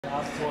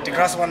The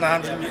grass won the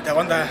 100 meters. I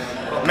won the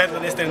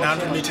medal yesterday in the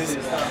 100 meters,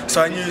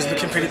 so I knew he was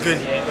looking pretty good.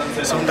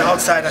 So on the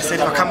outside, I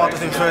said if I come out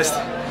with him first,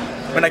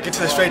 when I get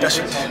to the straight, I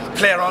should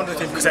play around with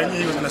him because I knew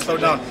he was going to slow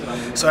down.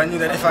 So I knew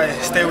that if I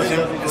stay with him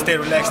and stay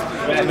relaxed,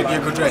 it's going to be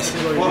a good race.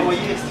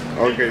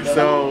 Okay,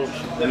 so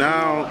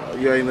now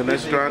you're in the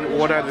next round.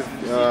 What are the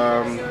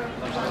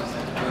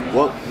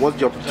what's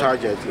your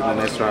target in the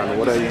next round?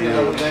 What are you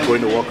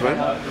going to work on?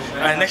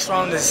 Next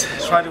round is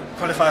try to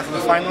qualify for the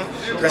final.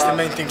 That's the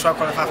main thing. Try to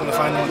qualify for the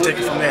final and take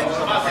it from there.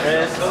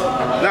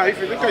 Now, if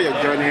you look at your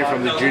journey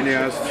from the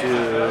juniors to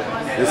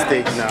this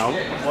stage now,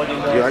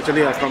 you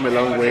actually have come a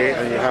long way,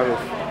 and you have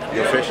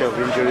your fair share of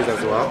injuries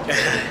as well.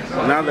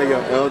 Now that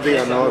you're healthy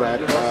and all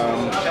that,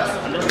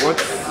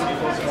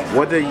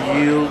 what do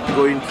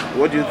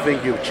you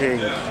think you've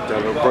changed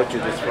that have brought you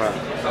this far?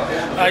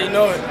 You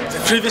know,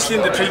 previously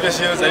in the previous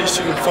years, I used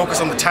to focus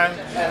on the time,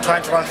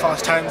 trying to run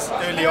fast times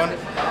early on.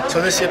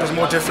 So this year it was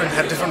more different,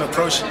 had a different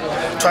approach.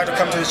 Try to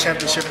come to the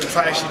championship and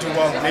try to actually do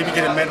well, maybe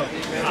get a medal.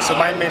 So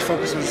my main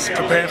focus was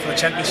preparing for the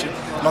championship,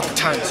 not the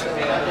times.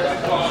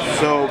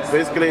 So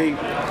basically,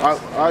 how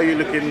are you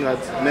looking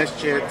at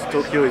next year?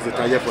 Tokyo is the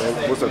target for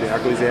most of the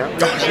athletes here?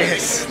 Oh,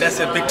 yes, that's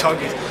a big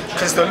target.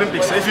 Because the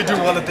Olympics, so if you do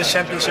well at this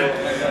championship,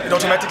 it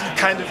automatically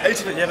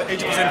you have an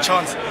 80%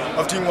 chance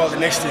of doing well the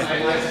next year.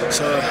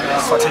 So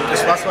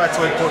that's why it's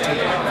so important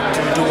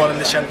to do well in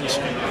this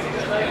championship.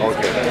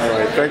 Okay, all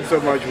right. Thanks so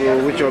much.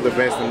 We'll wish you all the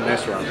best in the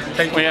next round.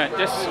 Thank you. Well,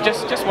 yeah,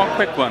 just one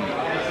quick one.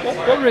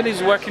 What really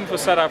is working for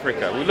South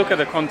Africa? We look at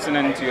the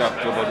continent. You have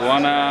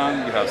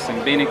Botswana, you have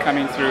Semenya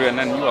coming through, and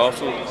then you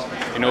also,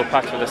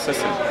 part of the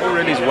system. What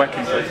really is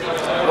working for you?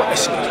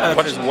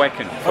 What is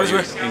working for you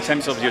in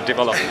terms of your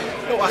development?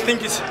 No, I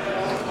think it's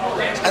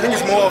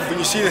more of when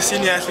you see the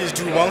senior athletes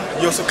do well,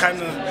 you also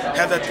kind of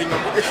have that thing of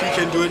if he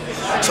can do it,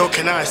 so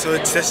can I. So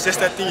it's just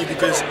that thing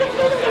because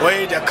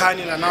Wade,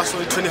 Akani, and also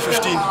in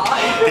 2015,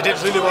 they did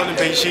really well in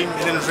Beijing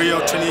and then Rio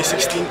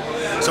 2016.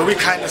 So we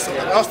kind of,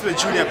 I was still a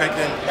junior back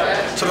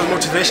then, so the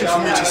motivation for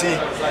me to see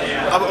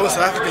our own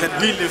South Africans that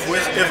we live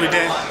with every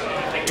day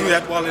do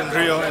that well in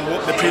Rio and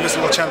the previous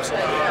world champs.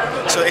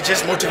 So it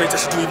just motivates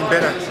us to do even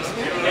better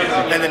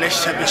in the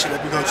next championship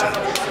that we go to.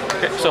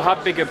 Okay, so how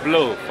big a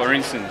blow, for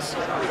instance,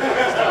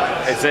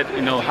 is it,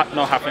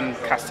 not having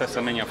Caster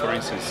Semenya, for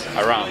instance,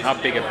 around? How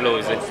big a blow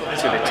is it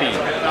to the team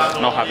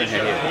not having her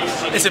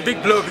here? It's a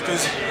big blow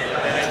because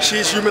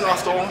she's human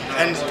after all,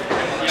 and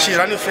she's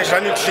running fair, she's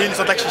running clean. It's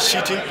not like she's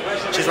cheating.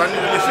 She's running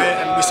really fair,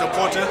 and we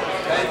support her.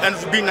 And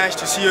it would be nice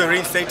to see her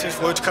reinstated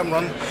for her to come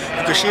run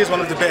because she is one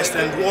of the best,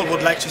 and we all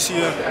would like to see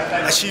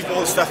her achieve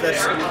all the stuff that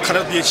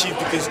cannot be achieved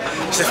because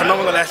she's a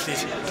phenomenal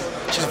athlete.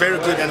 She's very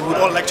good, and we'd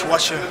all like to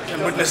watch her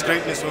and witness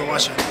greatness when we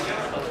watch her.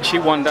 She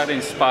one that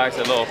inspires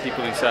a lot of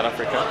people in South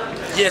Africa?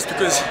 Yes,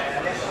 because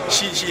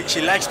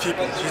she likes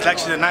people.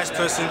 She's a nice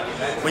person.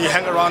 When you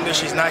hang around her,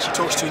 she's nice. She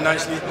talks to you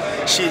nicely.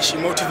 She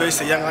motivates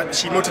the young.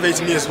 She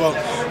motivates me as well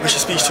when she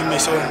speaks to me.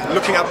 So I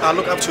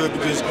look up to her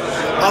because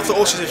after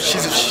all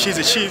she's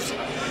achieved,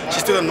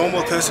 she's still a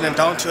normal person and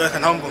down to earth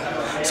and humble.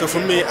 So for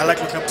me, I like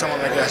looking up to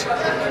someone like that.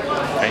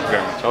 Thank you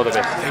very much. All the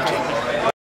best. Thank you.